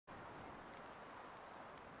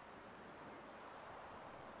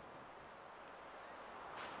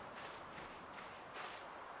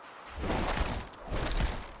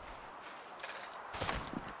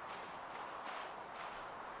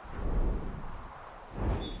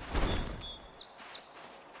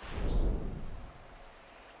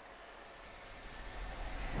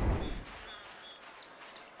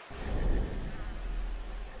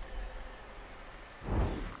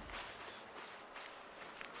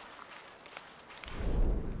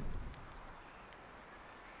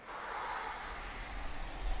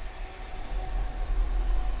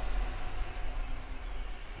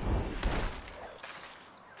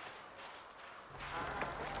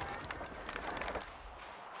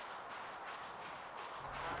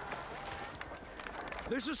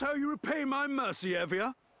This is how you repay my mercy,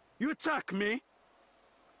 Evia? You attack me?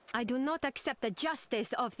 I do not accept the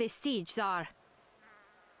justice of this siege, Tsar.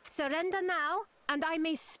 Surrender now, and I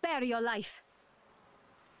may spare your life.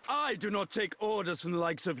 I do not take orders from the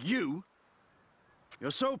likes of you.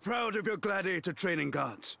 You're so proud of your gladiator training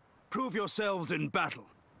guards. Prove yourselves in battle.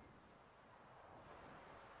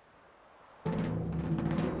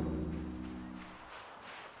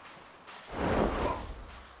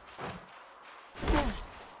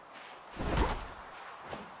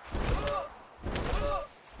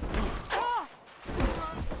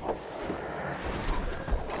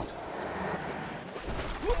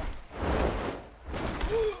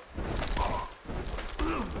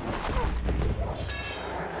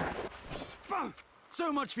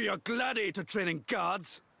 So much for your gladiator training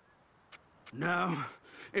guards. Now,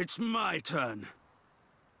 it's my turn.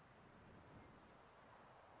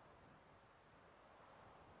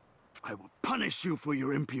 I will punish you for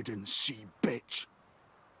your impudence, she-bitch.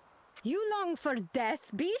 You long for death,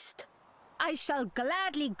 beast? I shall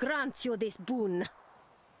gladly grant you this boon.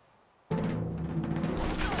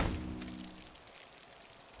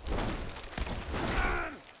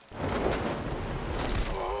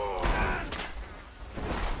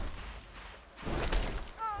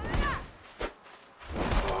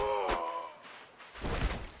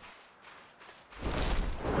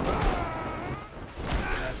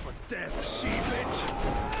 Death,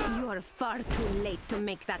 she-bitch! You are far too late to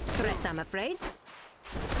make that threat, I'm afraid.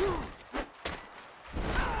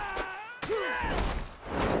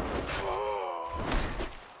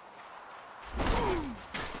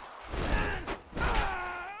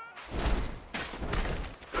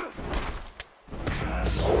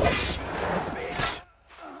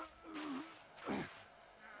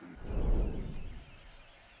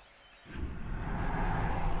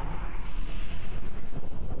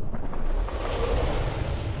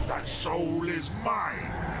 That soul is mine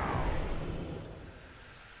now.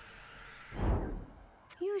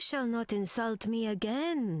 You shall not insult me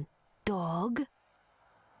again, dog.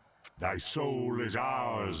 Thy soul is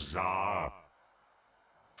ours, Tsar.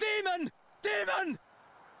 Demon! Demon!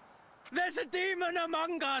 There's a demon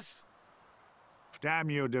among us! Damn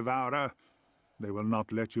you, Devourer. They will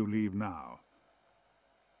not let you leave now.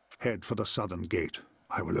 Head for the southern gate.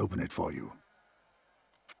 I will open it for you.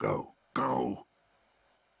 Go. Go.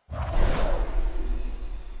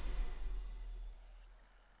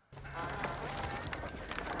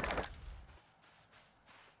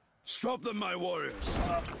 Stop them, my warriors!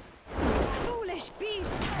 Foolish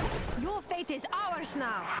beast! Your fate is ours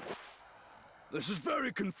now. This is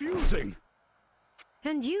very confusing.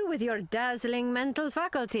 And you with your dazzling mental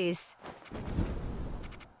faculties.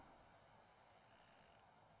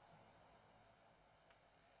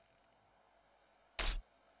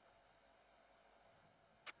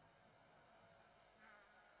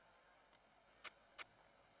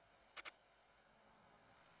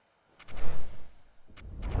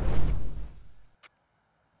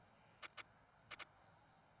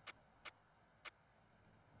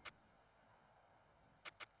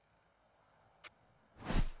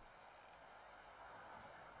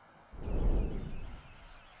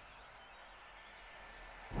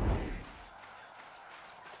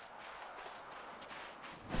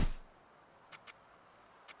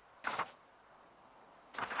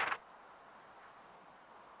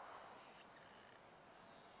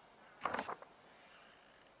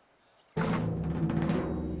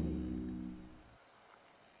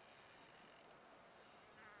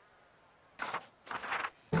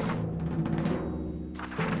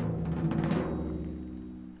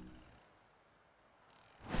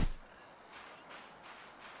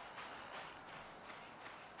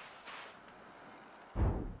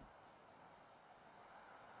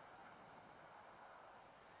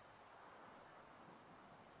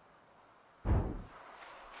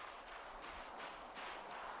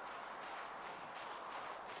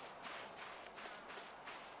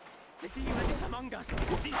 The demon is among us.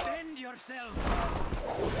 Defend yourself.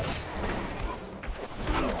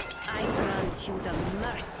 I grant you the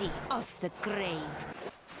mercy of the grave.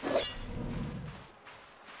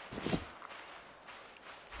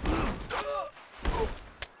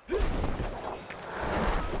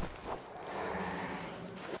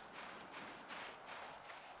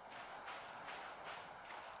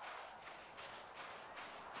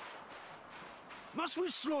 Must we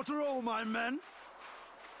slaughter all my men?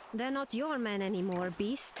 They're not your men anymore,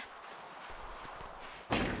 beast.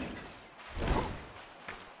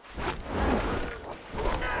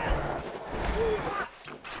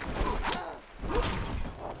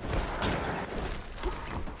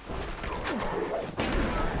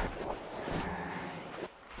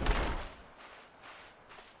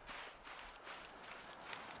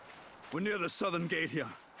 We're near the southern gate here.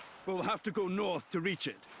 We'll have to go north to reach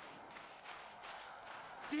it.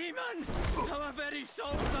 Demon! Our very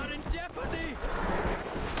souls are in jeopardy!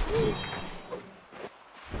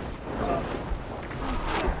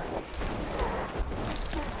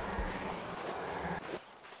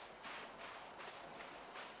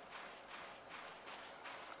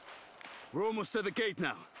 We're almost to the gate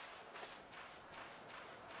now.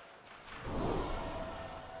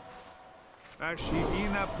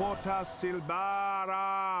 Ashigina porta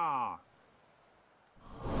silbara!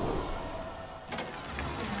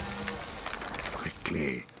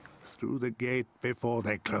 Quickly, through the gate before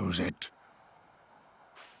they close it.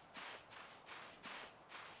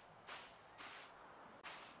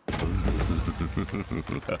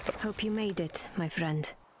 Hope you made it, my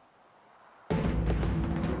friend.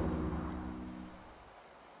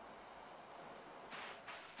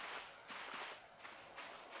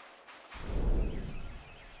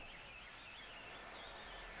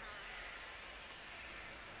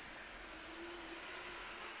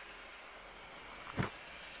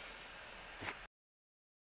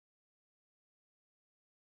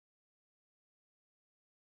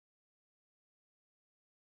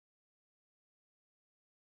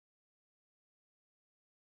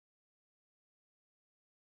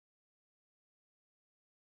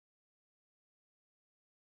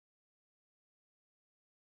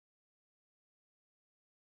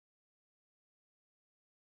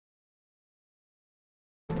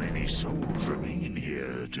 Many souls remain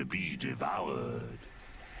here to be devoured.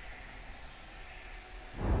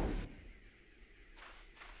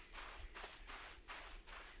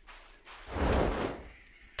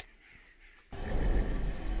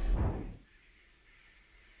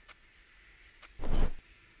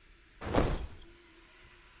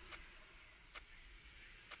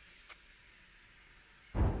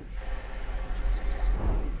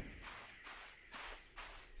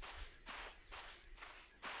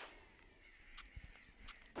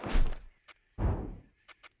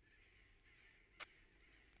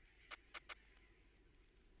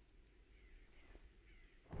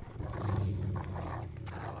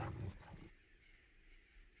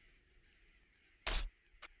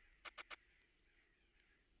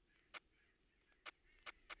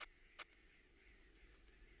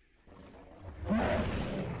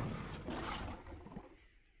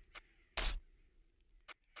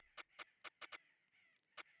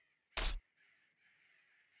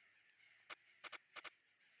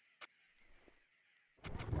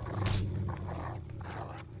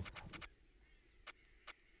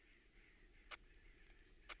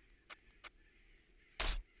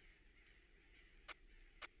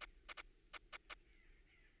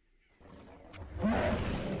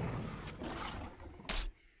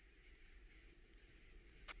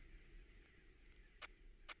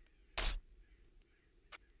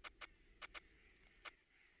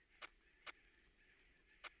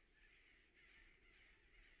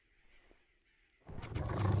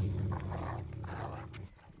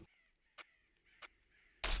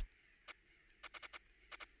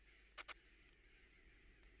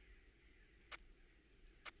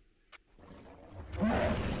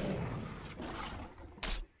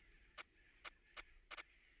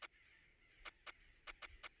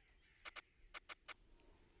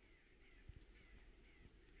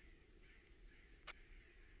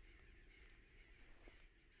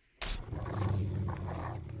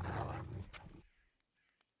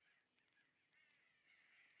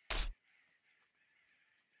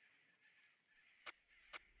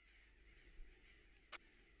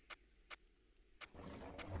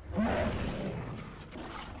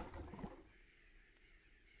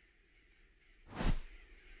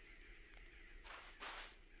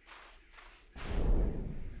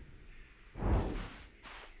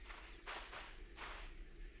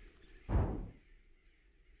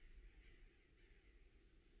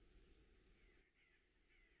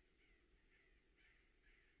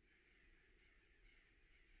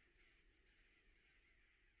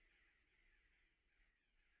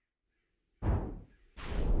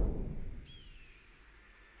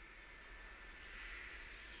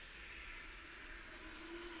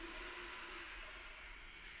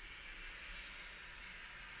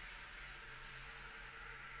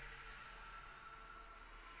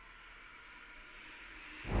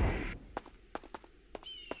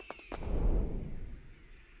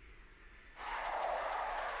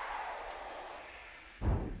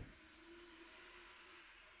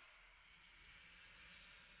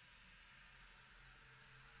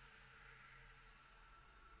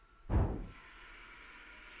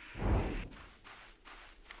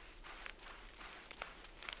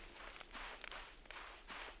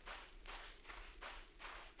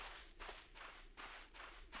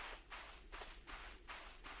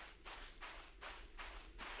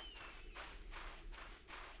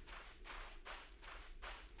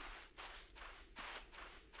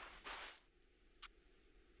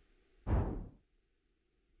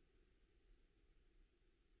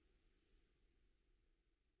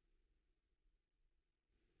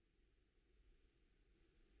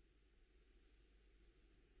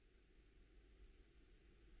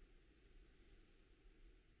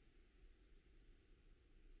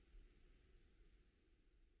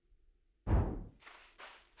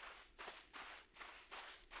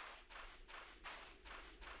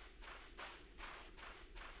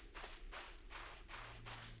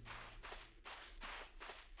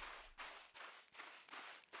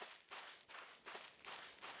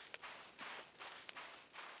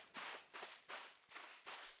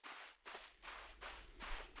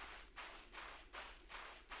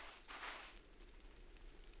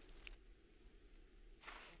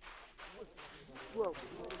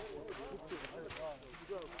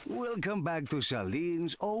 Welcome back to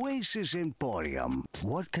Salim's Oasis Emporium.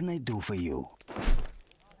 What can I do for you?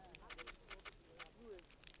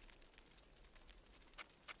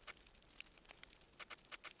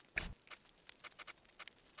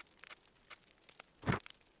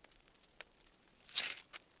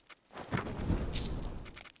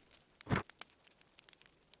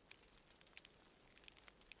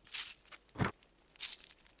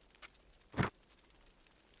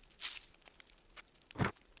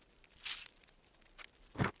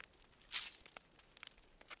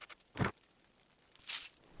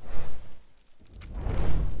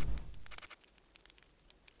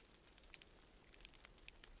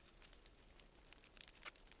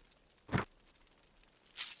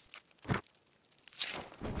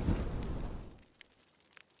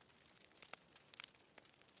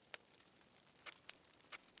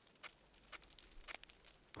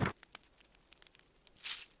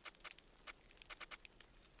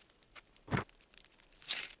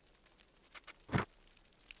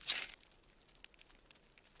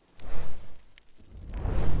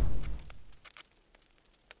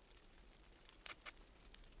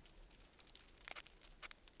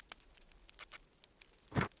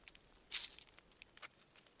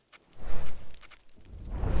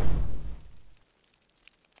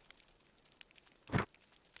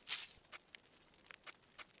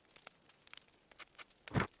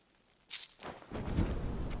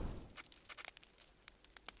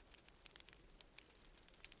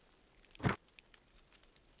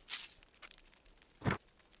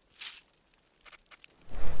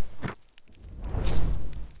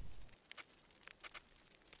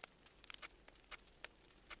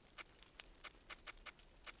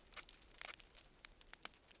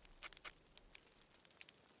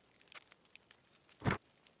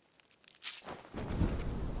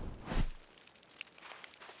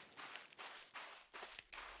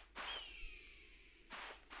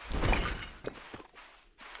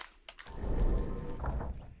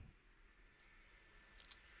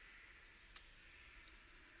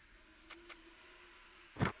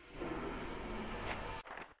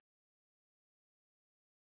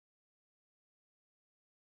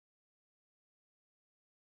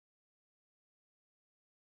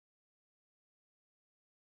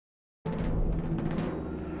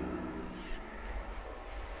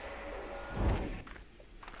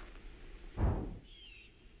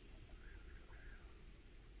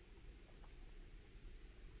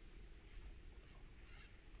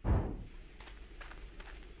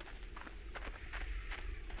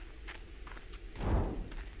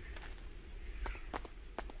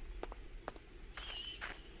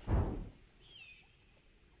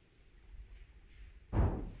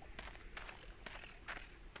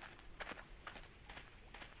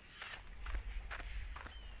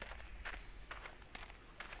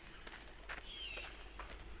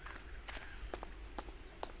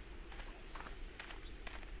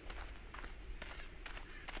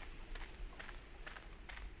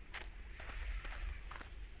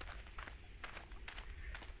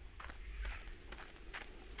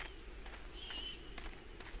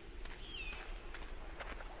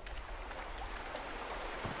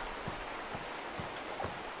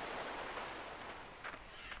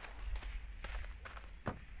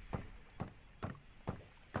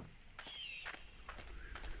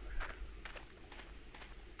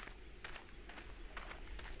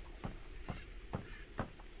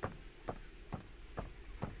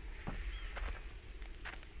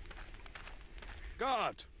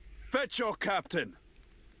 Guard, fetch your captain.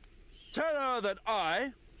 Tell her that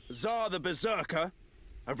I, Tsar the Berserker,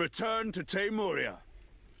 have returned to Taymuria.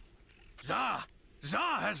 Tsar!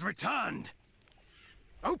 Tsar has returned!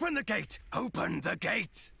 Open the gate! Open the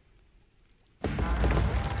gate!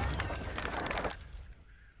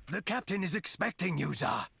 The captain is expecting you,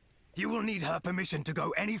 Tsar. You will need her permission to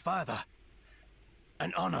go any further.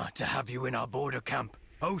 An honor to have you in our border camp,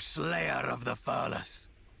 O Slayer of the Furless.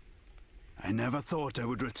 I never thought I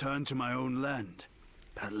would return to my own land,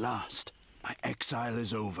 but at last, my exile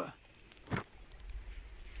is over.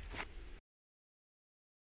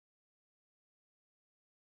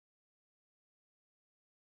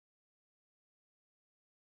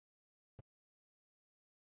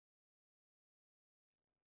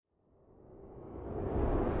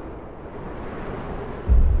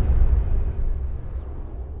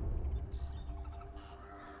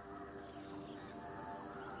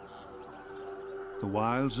 The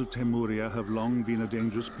wilds of Taymuria have long been a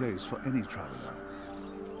dangerous place for any traveler.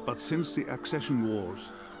 But since the accession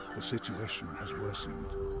wars, the situation has worsened.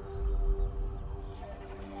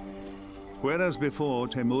 Whereas before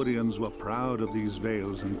Taimurians were proud of these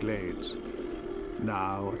vales and glades,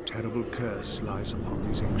 now a terrible curse lies upon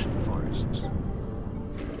these ancient forests.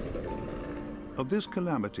 Of this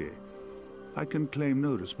calamity, I can claim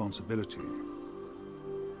no responsibility.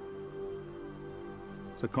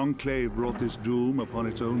 The Conclave brought this doom upon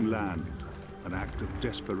its own land, an act of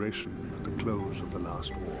desperation at the close of the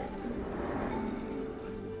last war.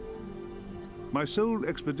 My sole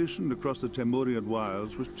expedition across the Taimurian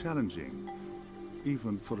wilds was challenging,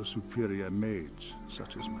 even for a superior mage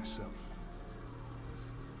such as myself.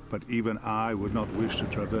 But even I would not wish to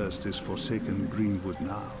traverse this forsaken greenwood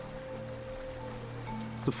now.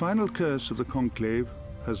 The final curse of the Conclave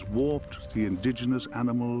has warped the indigenous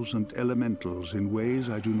animals and elementals in ways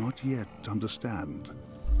I do not yet understand.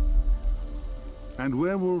 And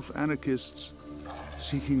werewolf anarchists,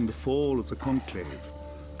 seeking the fall of the Conclave,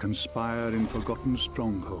 conspire in forgotten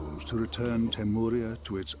strongholds to return Taimuria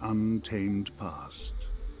to its untamed past.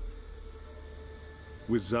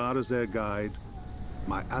 With Zar as their guide,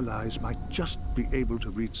 my allies might just be able to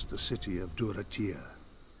reach the city of Duratir.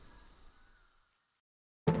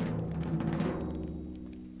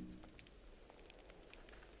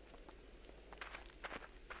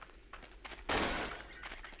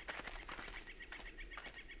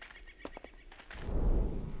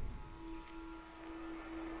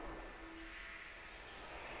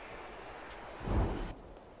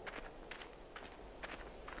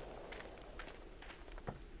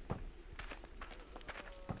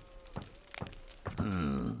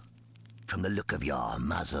 From the look of your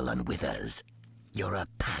muzzle and withers, you're a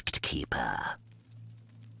pact keeper.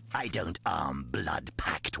 I don't arm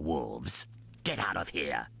blood-packed wolves. Get out of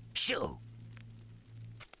here. Shoo!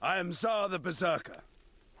 I am Zar the Berserker.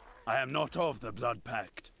 I am not of the Blood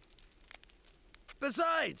Pact.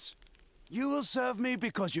 Besides, you will serve me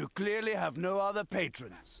because you clearly have no other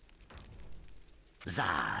patrons.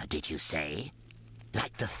 Zar, did you say?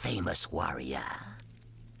 Like the famous warrior?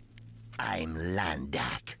 I'm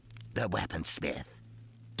Landak, the weaponsmith.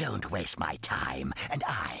 Don't waste my time, and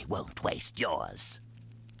I won't waste yours.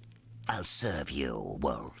 I'll serve you,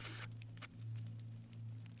 Wolf.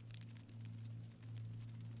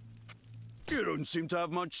 You don't seem to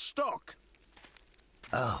have much stock.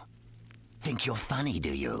 Oh, think you're funny,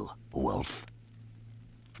 do you, Wolf?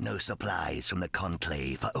 No supplies from the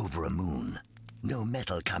Conclave for over a moon. No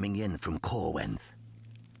metal coming in from Corwynth.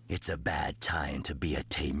 It's a bad time to be a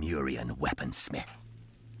Taimurian weaponsmith.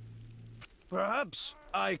 Perhaps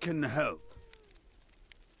I can help.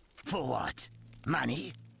 For what?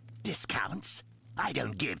 Money? Discounts? I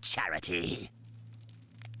don't give charity.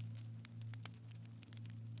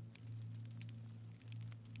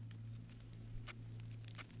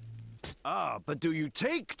 Ah, but do you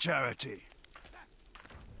take charity?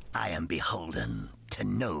 I am beholden to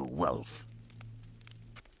no wolf.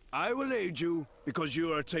 I will aid you because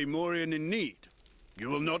you are a Taimurian in need. You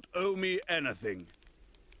will not owe me anything.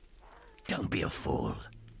 Don't be a fool.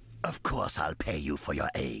 Of course I'll pay you for your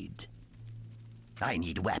aid. I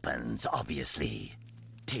need weapons, obviously.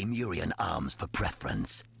 Taimurian arms for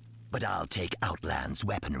preference, but I'll take Outland's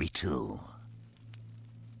weaponry too.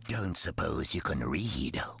 Don't suppose you can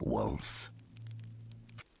read, Wolf?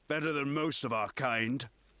 Better than most of our kind.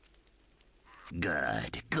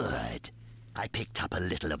 Good, good. I picked up a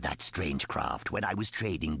little of that strange craft when I was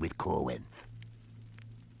trading with Corwynth.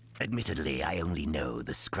 Admittedly, I only know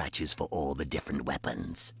the scratches for all the different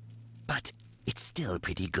weapons. But it's still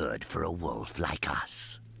pretty good for a wolf like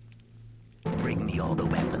us. Bring me all the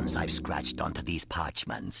weapons I've scratched onto these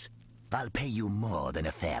parchments. I'll pay you more than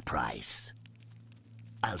a fair price.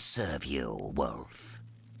 I'll serve you, Wolf.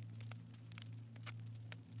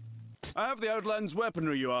 I have the Outland's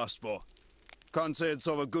weaponry you asked for. Can't say it's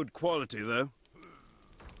of a good quality, though.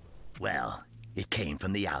 Well, it came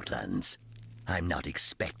from the Outlands. I'm not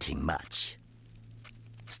expecting much.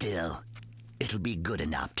 Still, it'll be good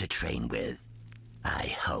enough to train with.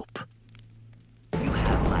 I hope. You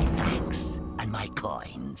have my thanks and my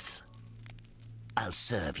coins. I'll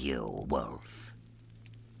serve you, Wolf.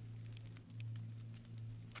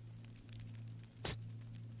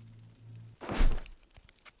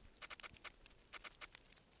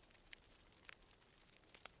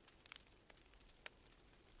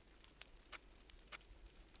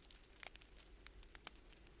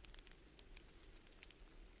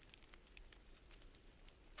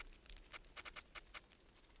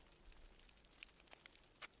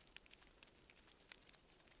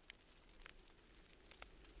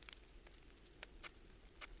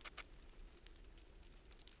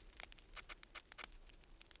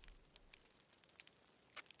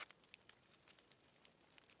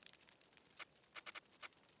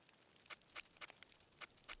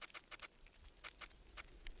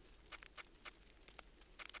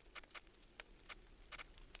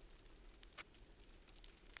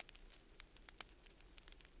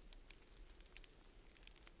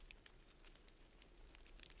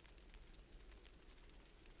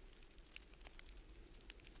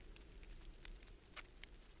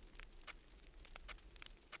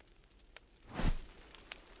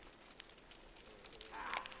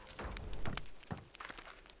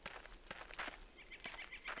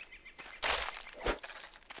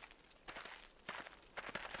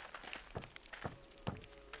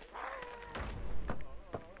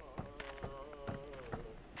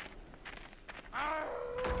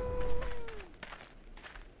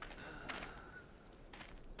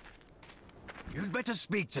 You'd better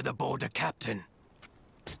speak to the border captain.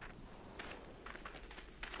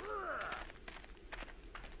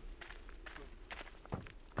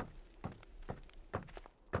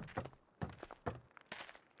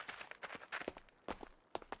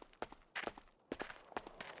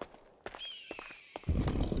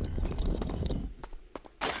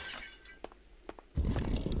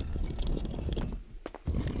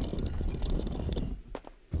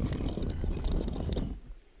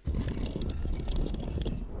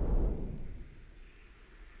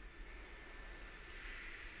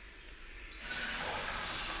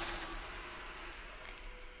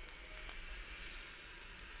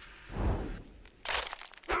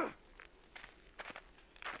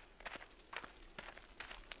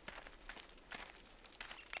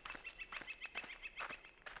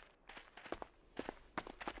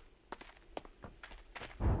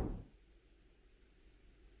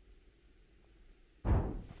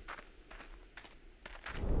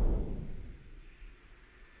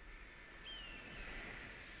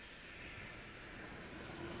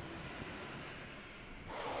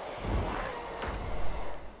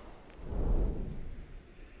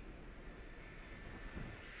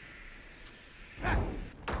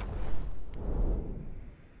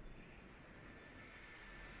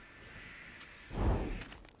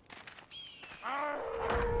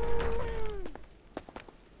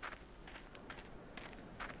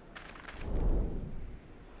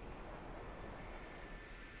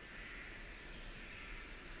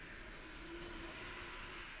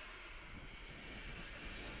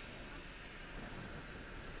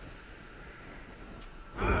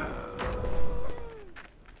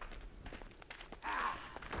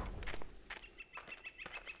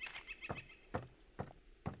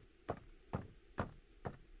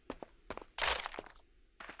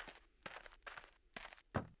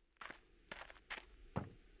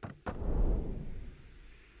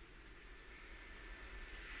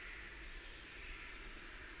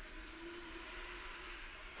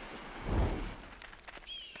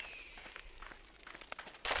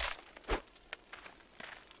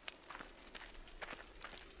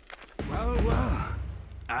 Well,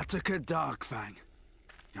 Attica Darkfang,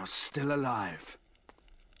 you're still alive.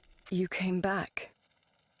 You came back.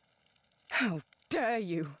 How dare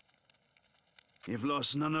you? You've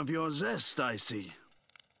lost none of your zest, I see.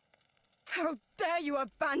 How dare you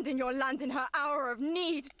abandon your land in her hour of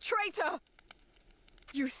need, traitor!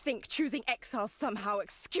 You think choosing exile somehow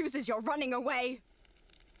excuses your running away?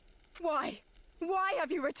 Why? Why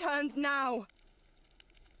have you returned now?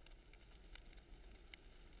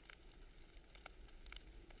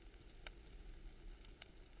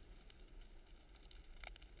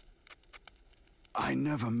 I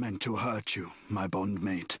never meant to hurt you, my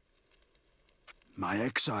bondmate. My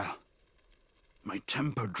exile, my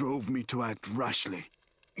temper drove me to act rashly.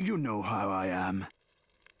 You know how I am.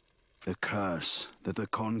 The curse that the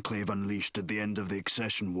Conclave unleashed at the end of the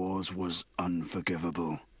Accession Wars was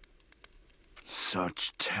unforgivable.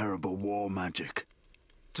 Such terrible war magic.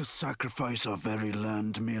 To sacrifice our very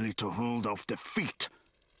land merely to hold off defeat.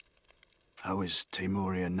 How is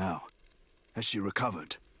Taymuria now? Has she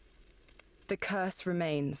recovered? The curse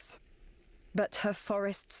remains, but her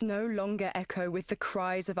forests no longer echo with the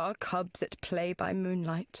cries of our cubs at play by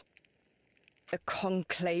moonlight. The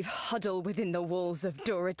Conclave huddle within the walls of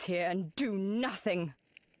Dorotir and do nothing.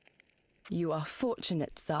 You are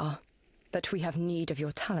fortunate, Tsar, that we have need of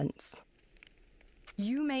your talents.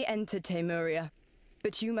 You may enter Taymuria,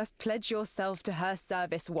 but you must pledge yourself to her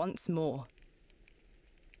service once more.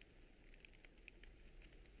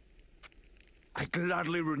 I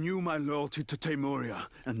gladly renew my loyalty to Taymuria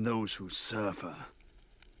and those who serve her.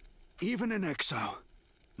 Even in exile,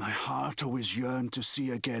 my heart always yearned to see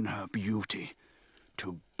again her beauty,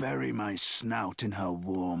 to bury my snout in her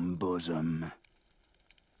warm bosom.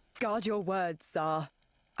 Guard your words, Tsar.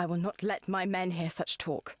 I will not let my men hear such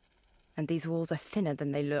talk, and these walls are thinner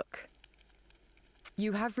than they look.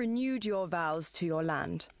 You have renewed your vows to your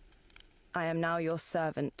land. I am now your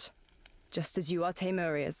servant, just as you are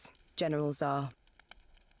Taymuria's. General Tsar.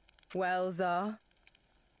 Well, Tsar?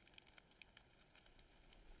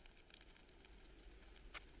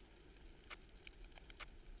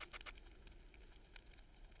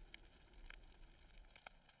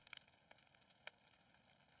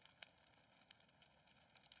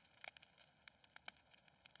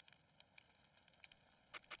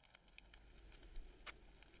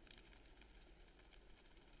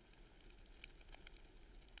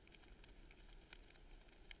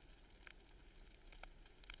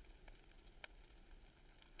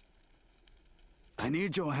 I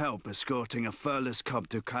need your help escorting a furless cub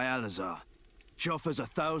to Kyalazar. She offers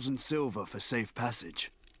 1,000 silver for safe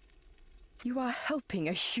passage. You are helping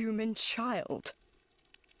a human child.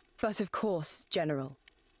 But of course, General,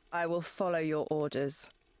 I will follow your orders.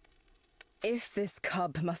 If this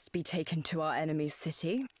cub must be taken to our enemy's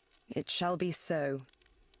city, it shall be so.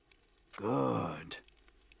 Good.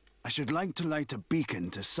 I should like to light a beacon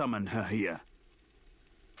to summon her here.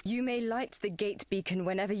 You may light the gate beacon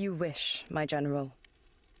whenever you wish, my general.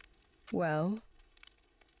 Well?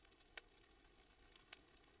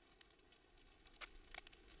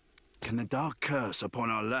 Can the dark curse upon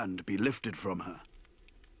our land be lifted from her?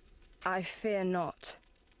 I fear not.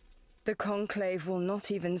 The Conclave will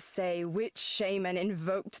not even say which shaman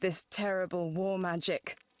invoked this terrible war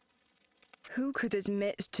magic. Who could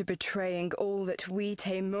admit to betraying all that we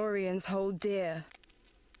Taymurians hold dear?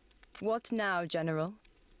 What now, General?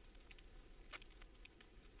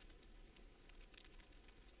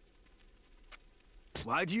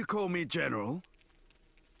 Why do you call me General?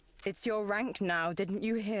 It's your rank now, didn't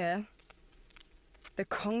you hear? The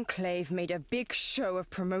Conclave made a big show of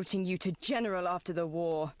promoting you to General after the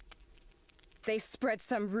war. They spread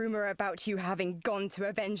some rumor about you having gone to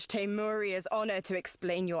avenge Taymuria's honor to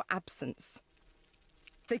explain your absence.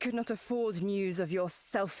 They could not afford news of your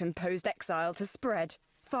self-imposed exile to spread.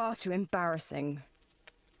 Far too embarrassing.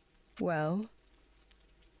 Well?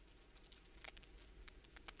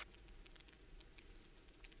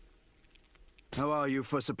 How are you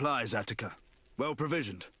for supplies, Attica? Well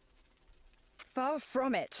provisioned? Far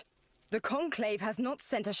from it. The Conclave has not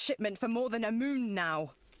sent a shipment for more than a moon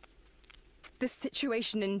now. The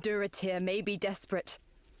situation in Duratir may be desperate.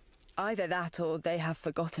 Either that or they have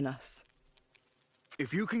forgotten us.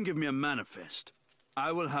 If you can give me a manifest,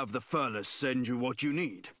 I will have the Furless send you what you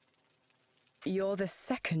need. You're the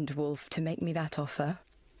second wolf to make me that offer.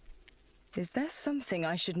 Is there something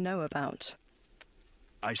I should know about?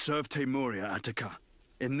 I serve Taymuria, Attica.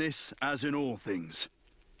 In this, as in all things.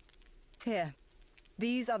 Here.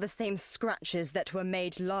 These are the same scratches that were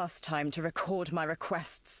made last time to record my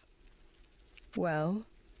requests. Well?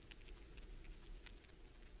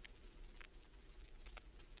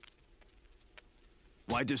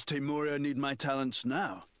 Why does Taymuria need my talents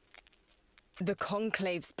now? The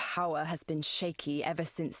Conclave's power has been shaky ever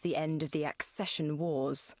since the end of the Accession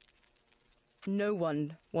Wars. No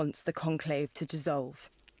one wants the Conclave to dissolve.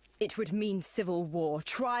 It would mean civil war,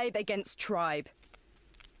 tribe against tribe.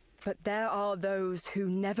 But there are those who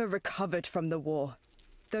never recovered from the war.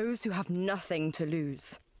 Those who have nothing to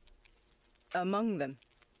lose. Among them,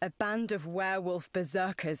 a band of werewolf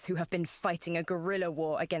berserkers who have been fighting a guerrilla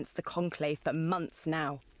war against the Conclave for months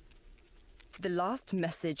now. The last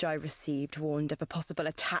message I received warned of a possible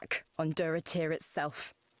attack on Duratir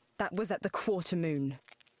itself. That was at the quarter moon.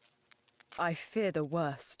 I fear the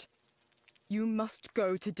worst. You must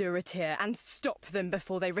go to Duratir and stop them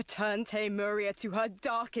before they return Taymuria to her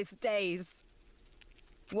darkest days.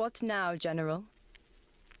 What now, General?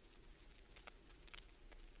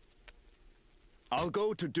 I'll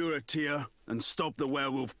go to Duratir and stop the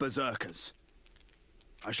werewolf berserkers.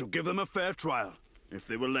 I shall give them a fair trial, if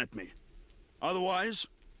they will let me. Otherwise,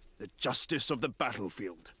 the justice of the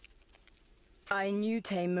battlefield. I knew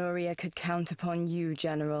Taymuria could count upon you,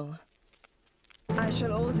 General. I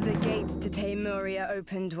shall order the gate to Taymuria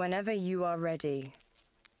opened whenever you are ready.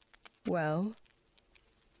 Well?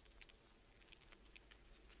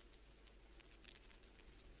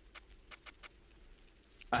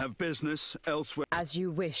 I have business elsewhere. As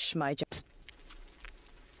you wish, my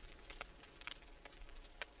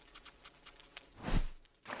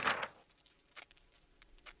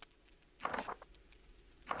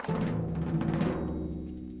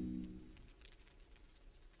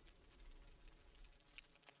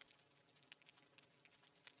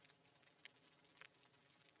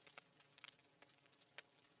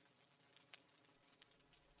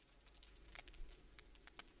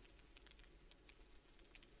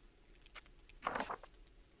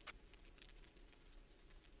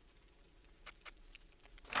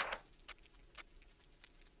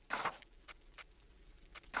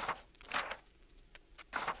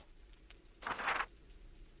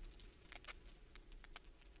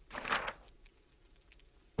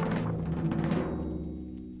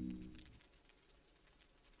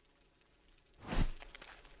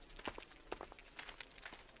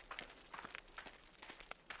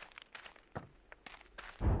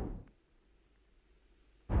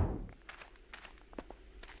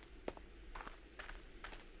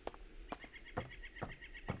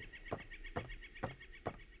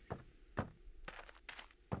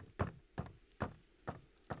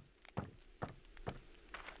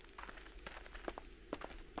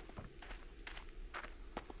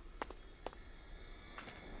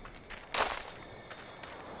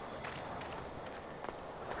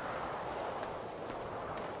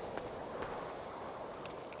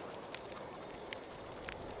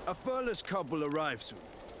A furless cub will arrive soon.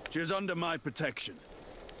 She is under my protection.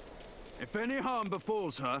 If any harm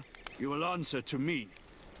befalls her, you will answer to me.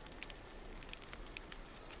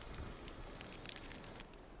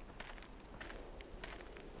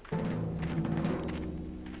 It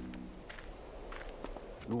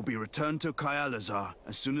will be returned to Kyalazar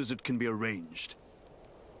as soon as it can be arranged.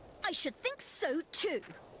 I should think so too.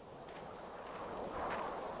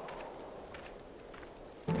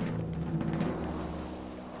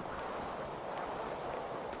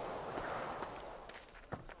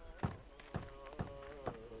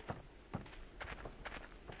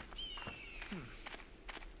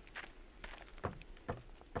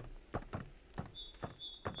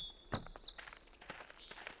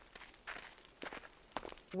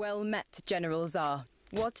 Well met, General Zar.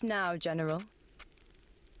 What now, General?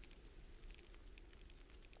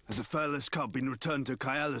 Has the furless cub been returned to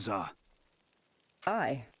Kyalazar?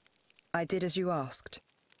 Aye. I did as you asked.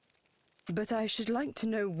 But I should like to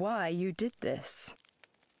know why you did this.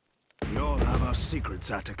 We all have our secrets,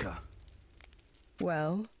 Attica.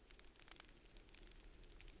 Well?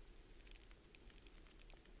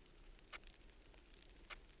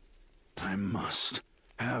 I must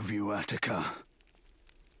have you, Attica.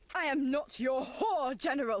 I am not your whore,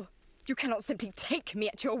 General! You cannot simply take me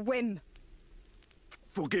at your whim.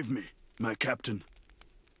 Forgive me, my captain.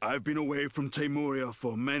 I've been away from Taymuria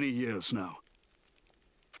for many years now.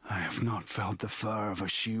 I have not felt the fur of a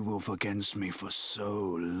she-wolf against me for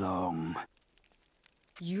so long.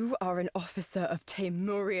 You are an officer of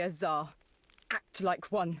Taymuria, Zar. Act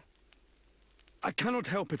like one. I cannot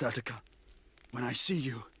help it, Attica. When I see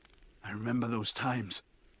you, I remember those times.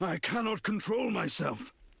 I cannot control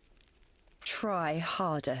myself. Try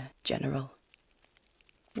harder, General.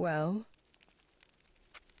 Well?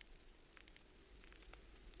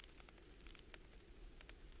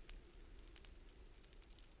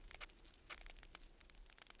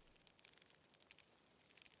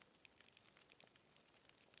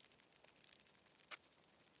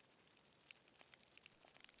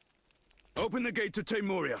 Open the gate to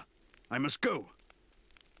Taymuria. I must go.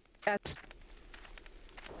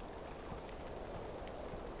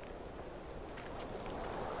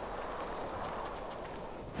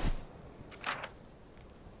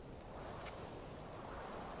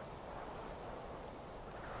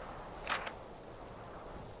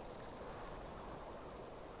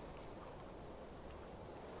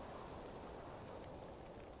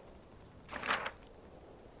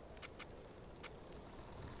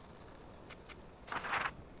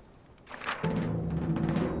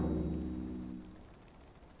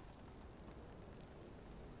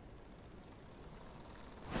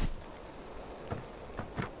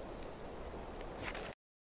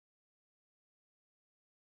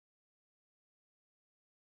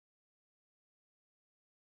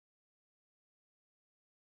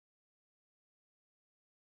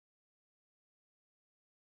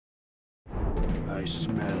 I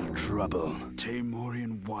smell trouble.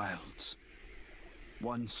 Taymurian wilds.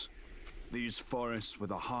 Once, these forests were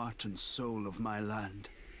the heart and soul of my land.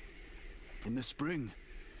 In the spring,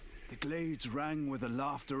 the glades rang with the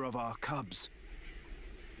laughter of our cubs.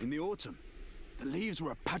 In the autumn, the leaves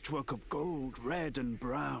were a patchwork of gold, red, and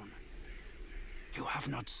brown. You have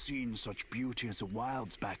not seen such beauty as the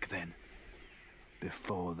wilds back then,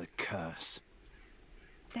 before the curse.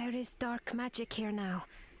 There is dark magic here now.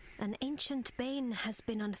 An ancient bane has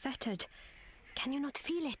been unfettered. Can you not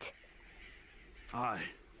feel it?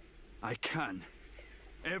 I can.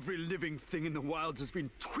 Every living thing in the wilds has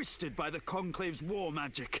been twisted by the Conclave's war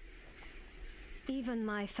magic. Even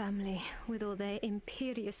my family, with all their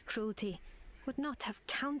imperious cruelty, would not have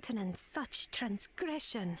countenanced such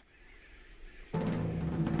transgression.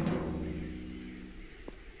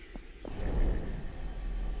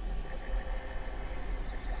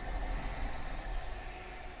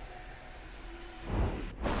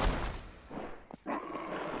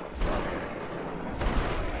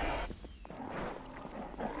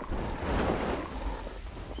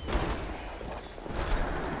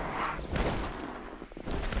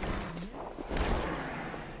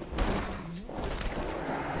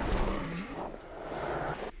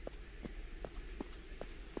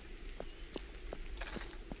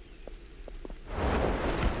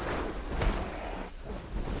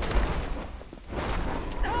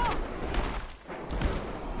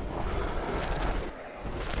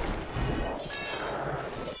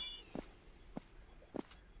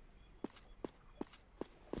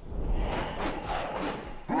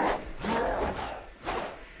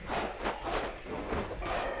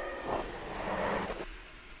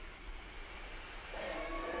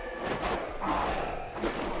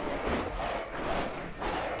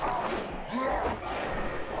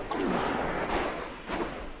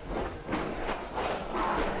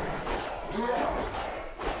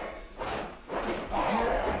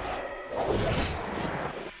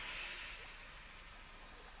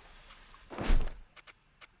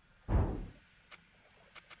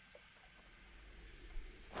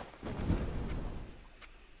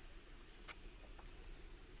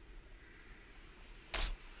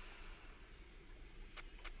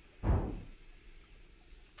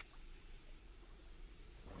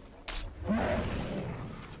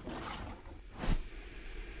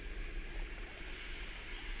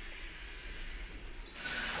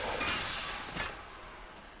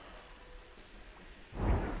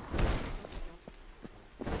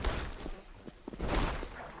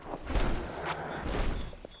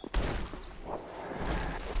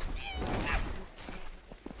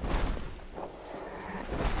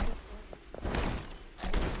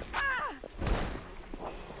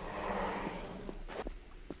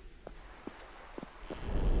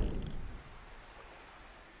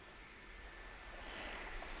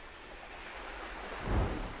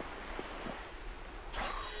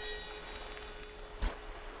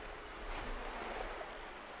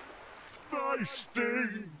 Thy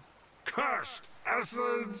sting, cursed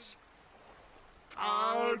essence,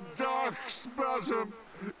 our dark spasm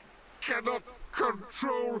cannot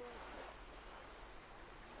control.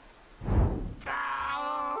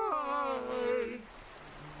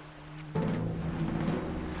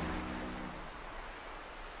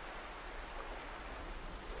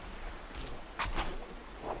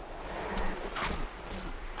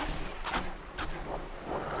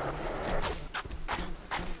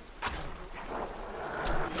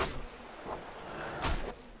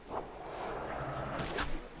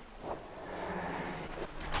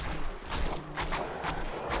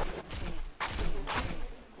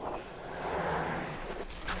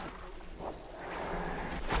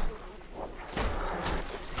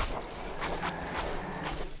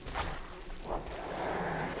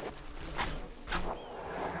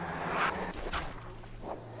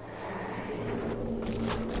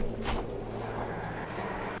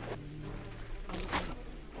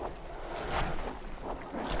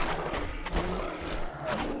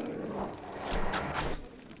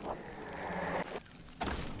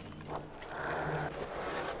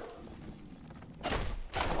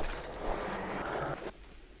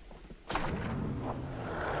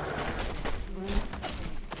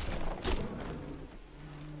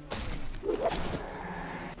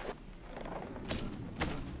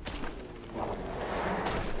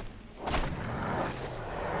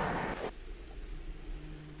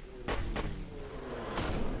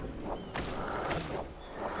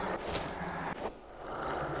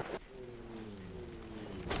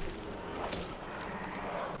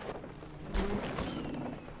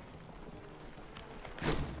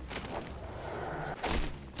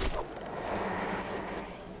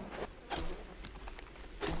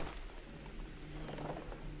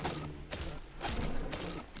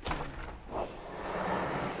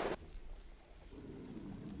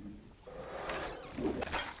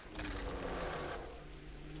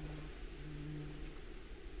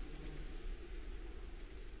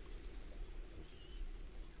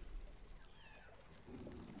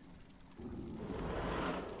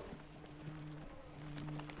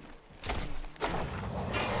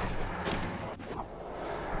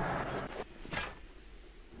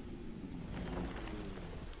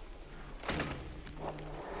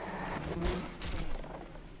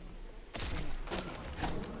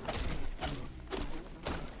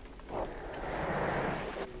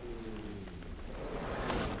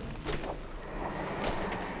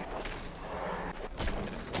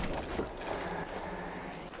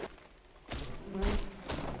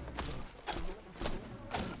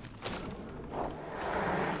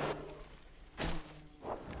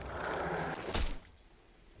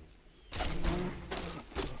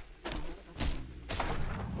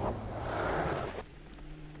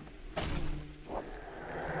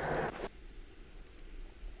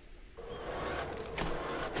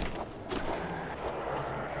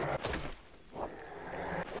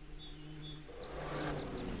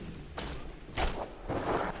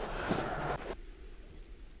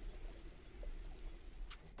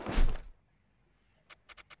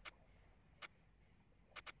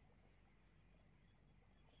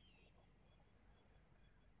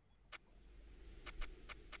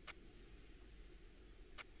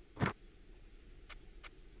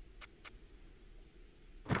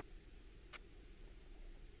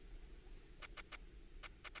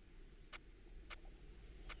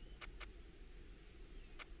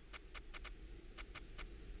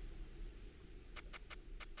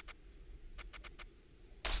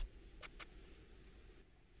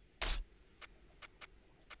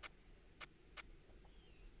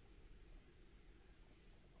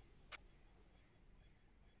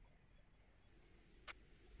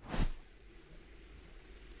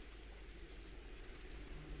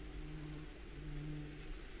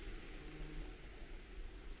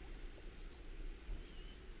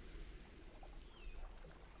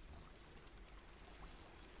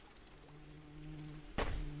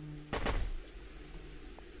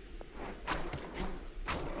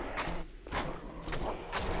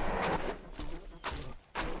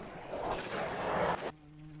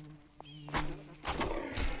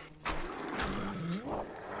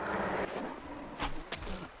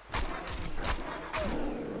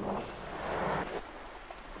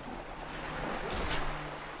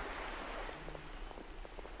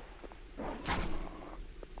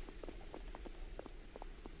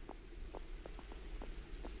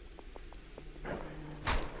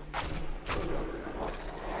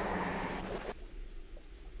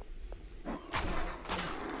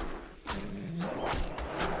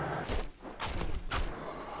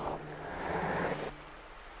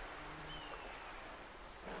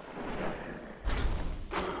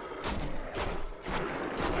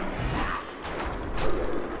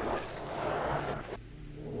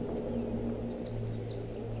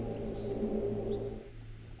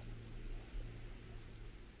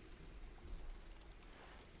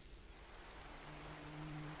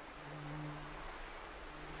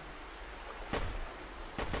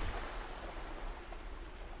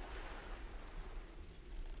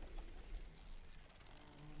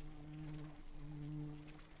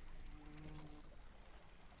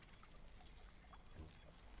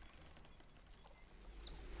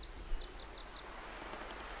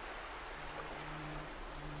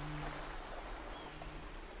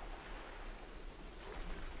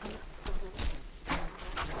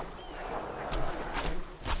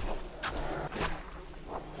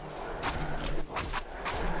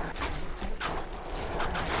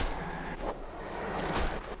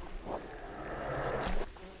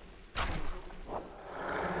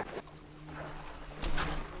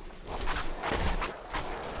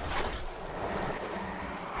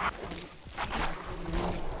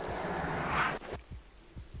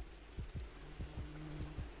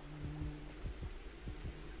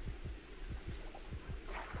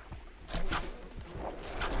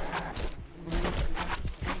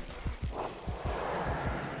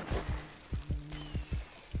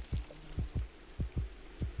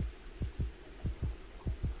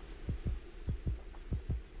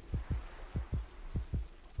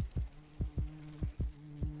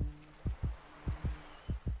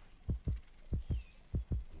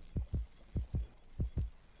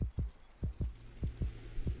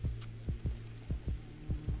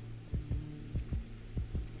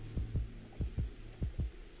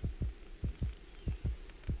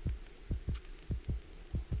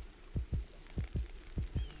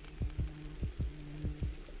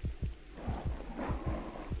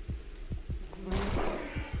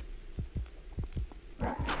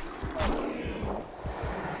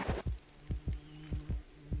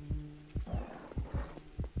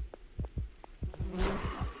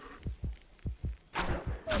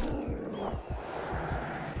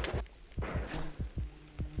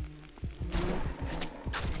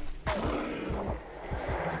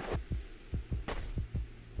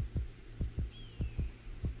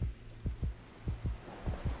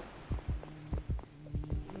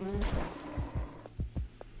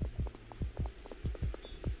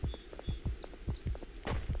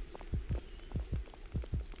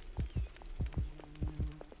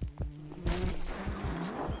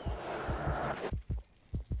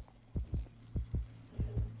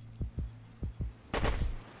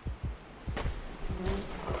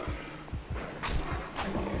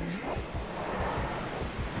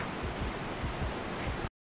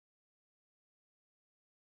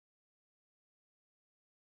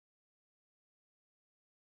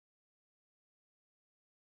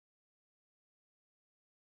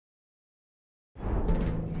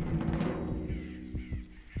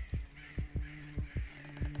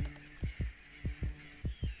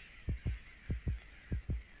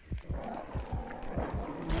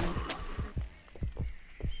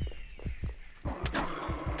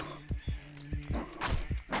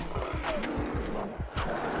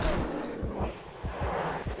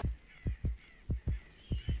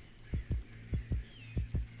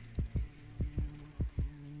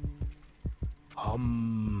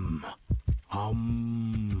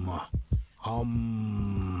 Hum.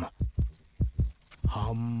 Hum.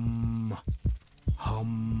 Hum.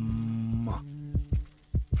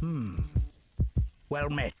 Hum. Well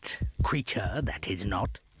met, creature that is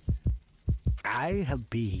not. I have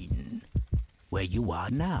been where you are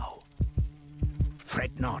now.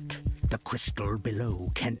 Fret not, the crystal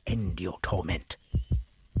below can end your torment.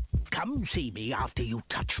 Come see me after you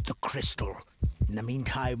touch the crystal. In the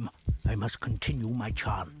meantime, I must continue my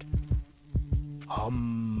chant.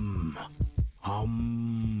 Hum.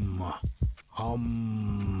 Hum.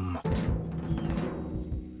 Hum. Hum.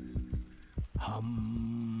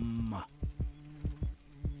 Hum.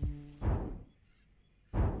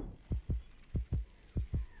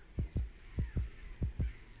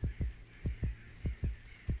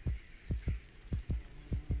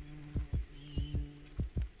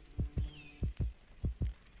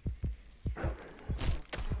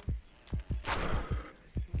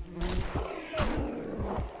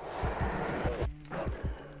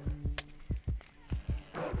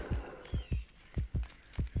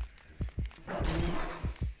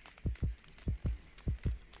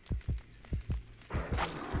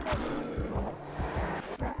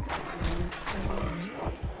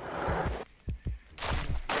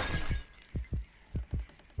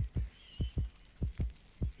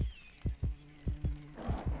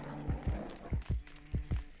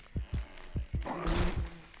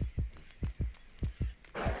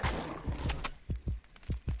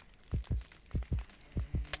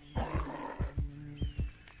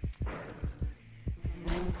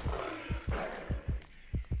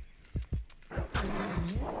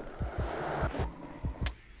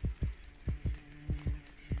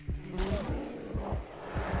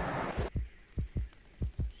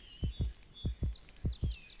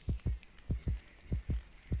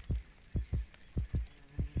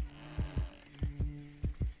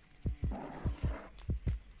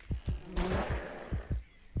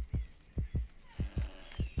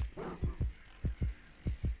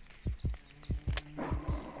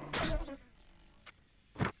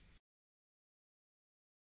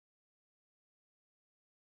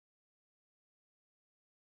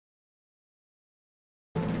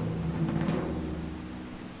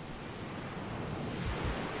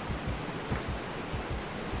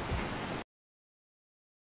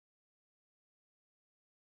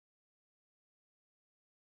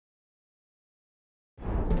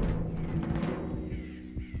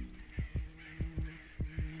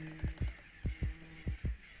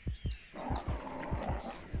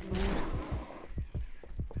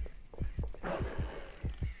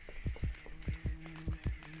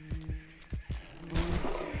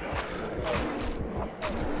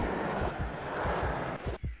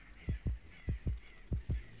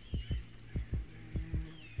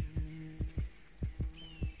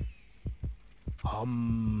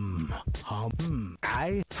 Hum.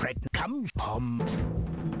 I threaten comes. Hum.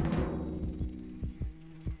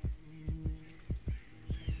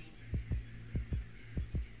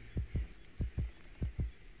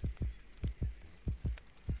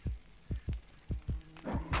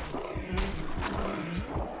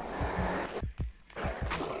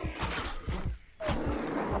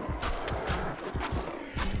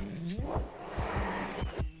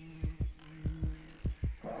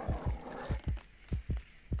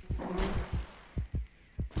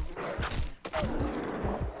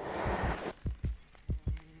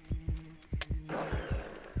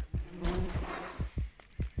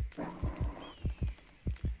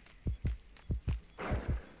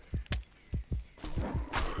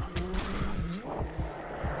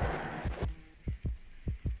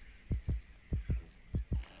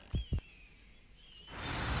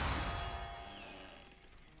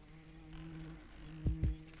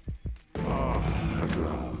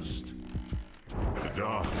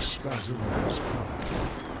 Spasm has passed.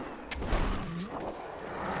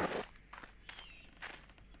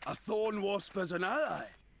 A thorn wasp as an ally.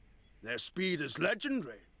 Their speed is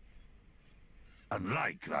legendary.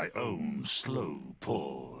 Unlike thy own slow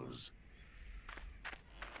paws.